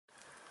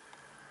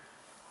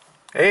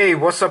Hey,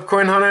 what's up,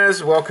 coin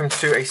hunters? Welcome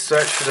to a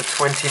search for the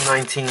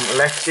 2019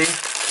 Leftie.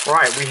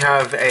 Right, we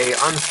have a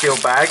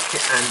unsealed bag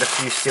and a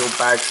few sealed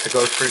bags to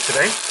go through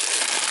today.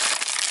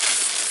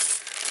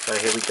 So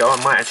here we go.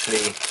 I might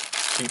actually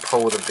keep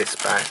hold of this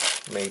bag,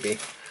 maybe.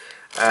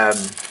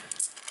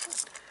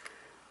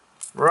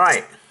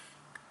 Right,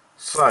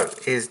 so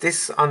is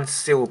this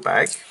unsealed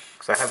bag,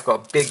 because I have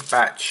got a big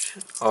batch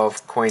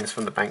of coins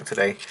from the bank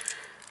today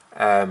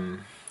to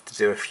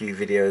do a few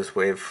videos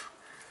with,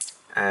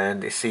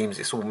 and it seems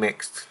it's all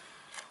mixed,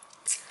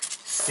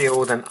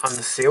 sealed and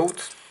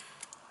unsealed.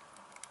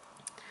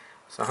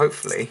 So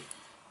hopefully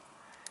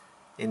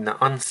in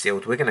the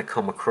unsealed we're going to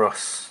come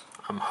across,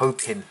 I'm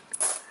hoping,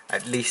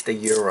 at least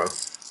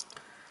 €1.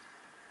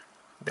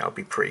 That would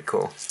be pretty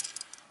cool,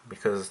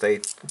 because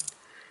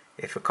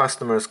if a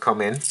customer has come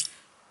in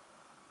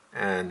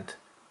and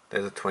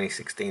there's a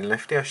 2016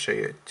 Leftie, I'll show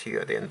it to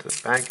you at the end of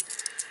the bag,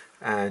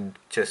 and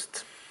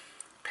just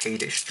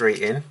paid it straight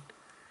in,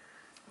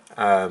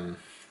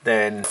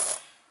 then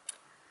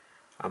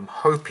I'm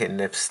hoping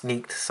they've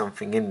sneaked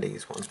something in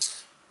these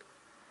ones.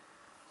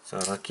 So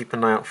I'll keep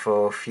an eye out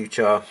for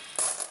future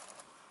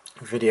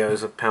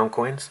videos of pound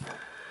coins.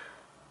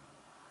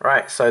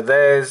 Right, so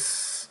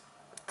there's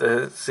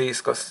see,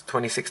 it's got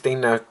 2016.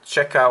 Now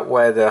check out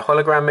where the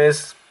hologram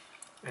is,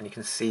 and you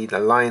can see the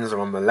lines are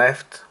on the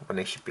left when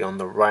they should be on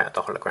the right of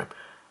the hologram.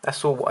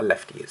 That's all what a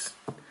Leftie is.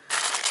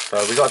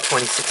 So we got a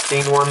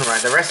 2016 one.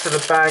 Right, the rest of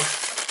the bag,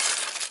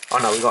 oh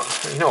no, we got,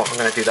 you know what, I'm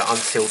going to do the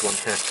unsealed one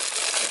here.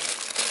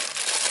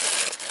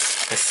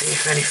 Let's see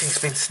if anything's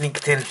been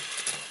sneaked in.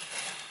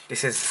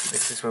 This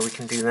is where we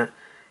can do that.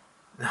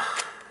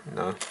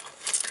 No,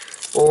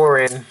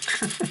 boring.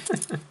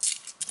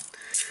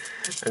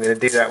 I'm going to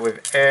do that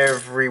with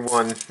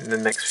everyone in the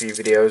next few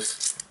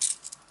videos.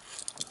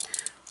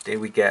 Did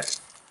we get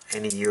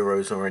any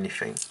euros or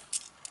anything?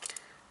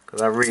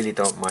 Because I really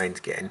don't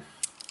mind getting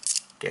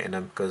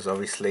them, because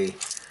obviously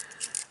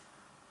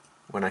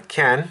when I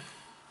can,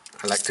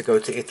 I like to go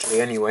to Italy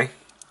anyway,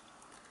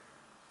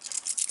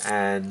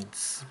 and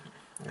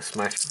it's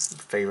my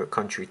favourite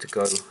country to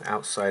go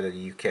outside of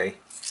the UK.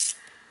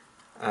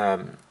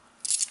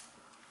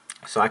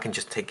 So I can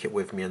just take it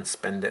with me and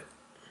spend it.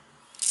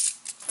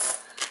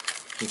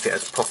 Keep it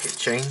as pocket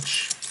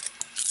change.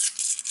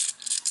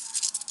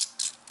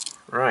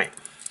 Right.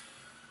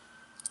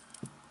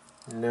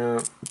 No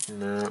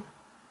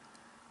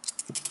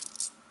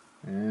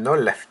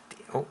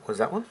Leftie. Oh, was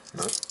that one?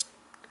 No.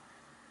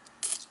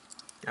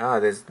 Ah,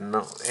 there's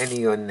not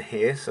any on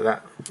here, so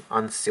that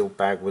unsealed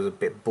bag was a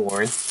bit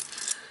boring.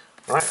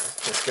 Right,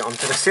 let's get on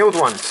to the sealed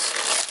ones.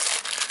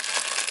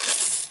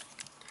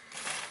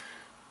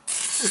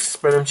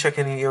 Spread them, check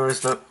any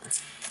euros. No.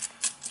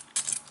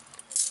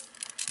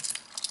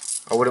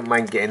 I wouldn't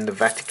mind getting the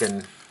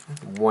Vatican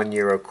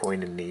 €1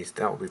 coin in these.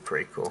 That would be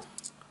pretty cool.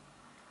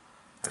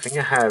 I think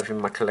I have in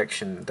my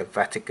collection the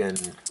Vatican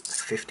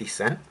 50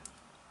 cent.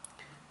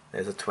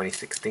 There's a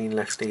 2016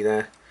 Leftie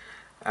there.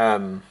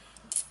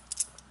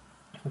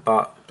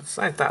 But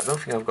besides that, I don't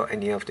think I've got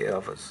any of the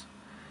others.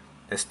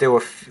 There's still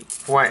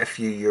quite a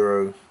few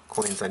euro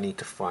coins I need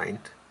to find,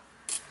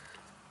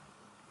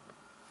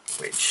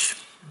 which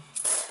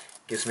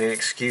gives me an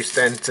excuse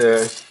then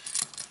to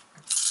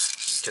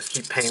just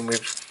keep paying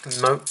with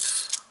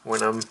notes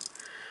when I'm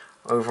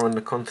over on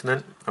the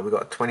continent. Oh, we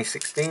got a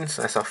 2016,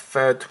 so that's our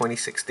third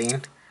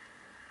 2016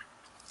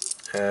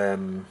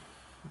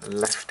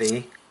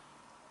 Leftie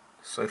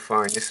so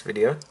far in this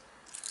video.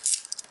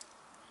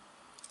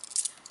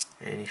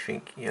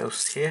 Anything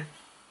else here?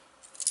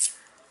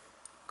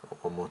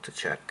 Got one more to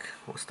check.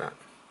 What's that?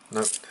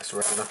 Nope, that's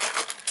regular.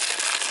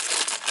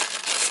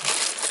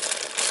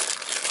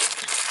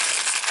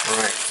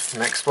 Alright,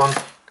 next one.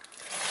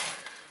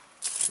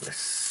 Let's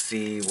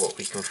see what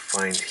we can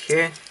find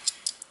here.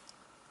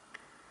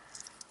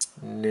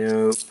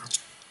 Nope.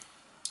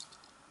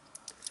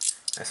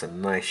 That's a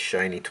nice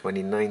shiny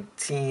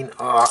 2019.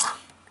 Ah,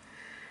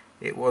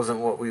 it wasn't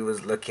what we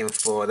was looking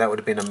for. That would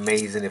have been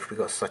amazing if we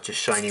got such a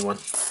shiny one.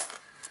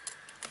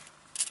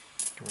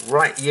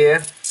 Right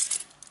here,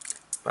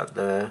 but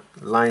the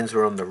lines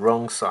were on the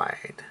wrong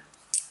side.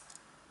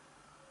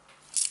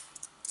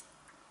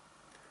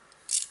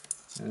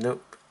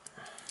 Nope.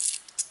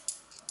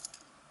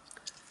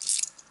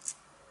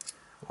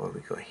 What have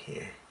we got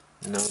here?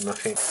 No,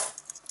 nothing.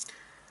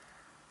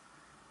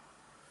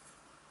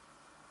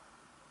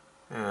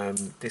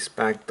 This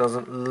bag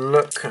doesn't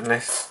look,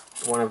 unless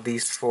one of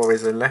these four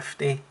is a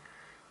Leftie.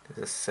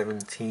 There's a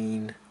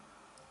 17,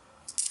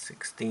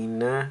 16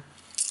 there.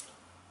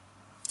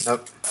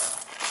 Nope.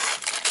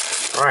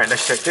 Alright,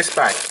 let's check this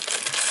bag.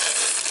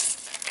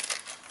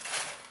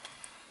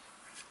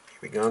 Here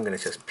we go. I'm going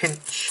to just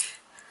pinch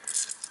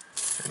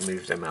and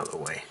move them out of the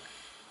way.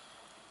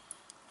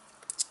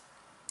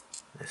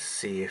 Let's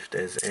see if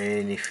there's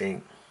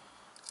anything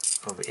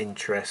of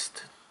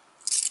interest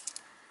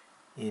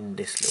in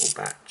this little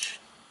batch.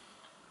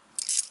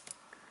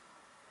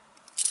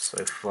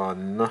 So far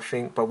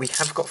nothing, but we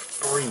have got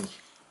 3,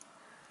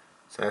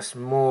 so that's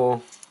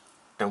more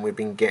than we've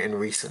been getting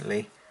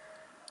recently.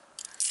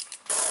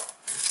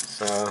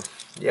 So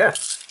yeah,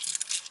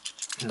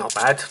 not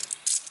bad.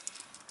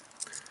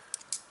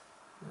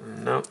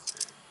 No.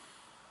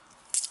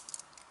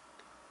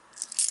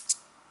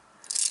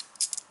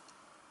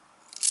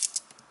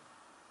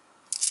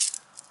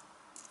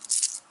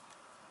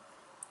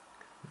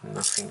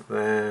 Nothing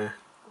there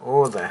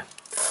or there.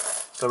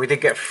 So we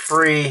did get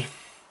 3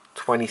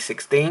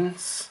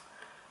 2016s.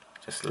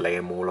 Just lay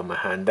them all on my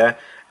hand there.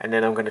 And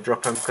then I'm going to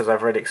drop them because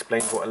I've already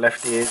explained what a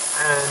lefty is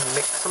and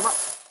mix them up.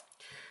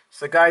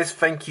 So guys,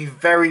 thank you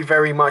very,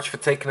 very much for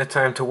taking the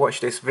time to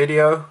watch this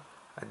video.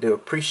 I do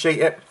appreciate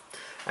it.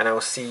 And I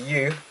will see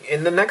you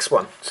in the next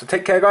one. So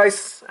take care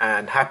guys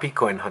and happy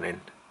coin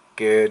hunting.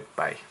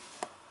 Goodbye.